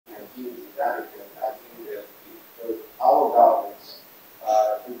American, I think that our governments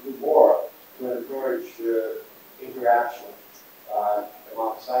could do more to encourage interaction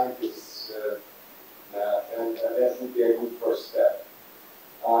among scientists, and that would be a good first step.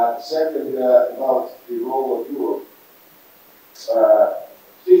 Second, about the role of Europe.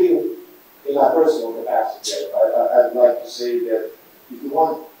 Speaking in a personal capacity, I'd like to say that if you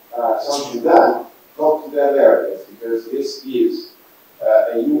want something done, talk to the Americans, because this is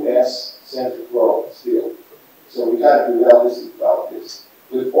a U.S.-centric world still. So we got to be realistic about this,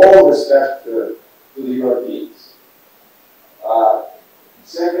 with all respect to the Europeans.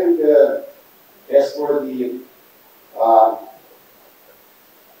 Second, as for the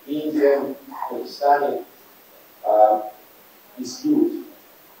Indian-Pakistani dispute,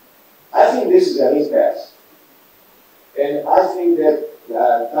 I think this is an impasse. And I think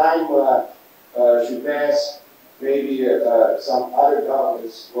that time should pass. Maybe some other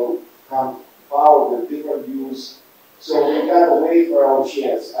governments will come forward with different views. So we gotta wait for our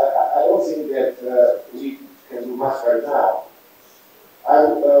chance. I don't think that we can do much right now. I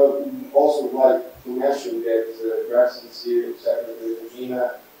would also like to mention that your Excellency Secretary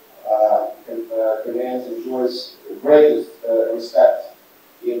Regina commands and enjoys the greatest respect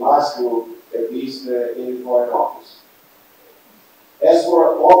in Moscow, at least in the Foreign Office. As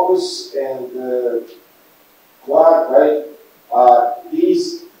for AUKUS and Quad, right,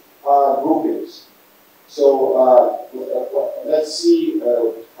 these are groupings. So let's see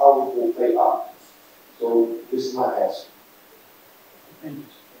how it will play out. So this is my answer.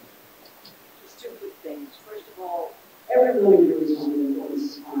 Just two quick things. First of all, everyone agrees on the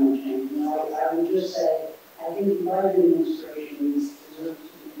importance of climate change. And I would just say, I think the Biden administration deserves to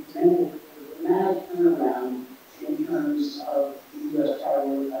be commended for the dramatic turnaround in terms of the U.S.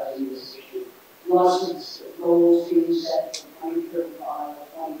 prioritizing this issue. Lots of goals being set for 2035,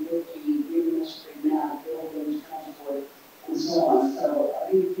 2050, giving us right now, buildings, transport, and so on. So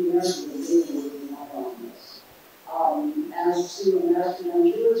I think the Americans are really working hard on this. As to Ambassador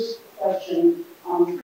Angela's question,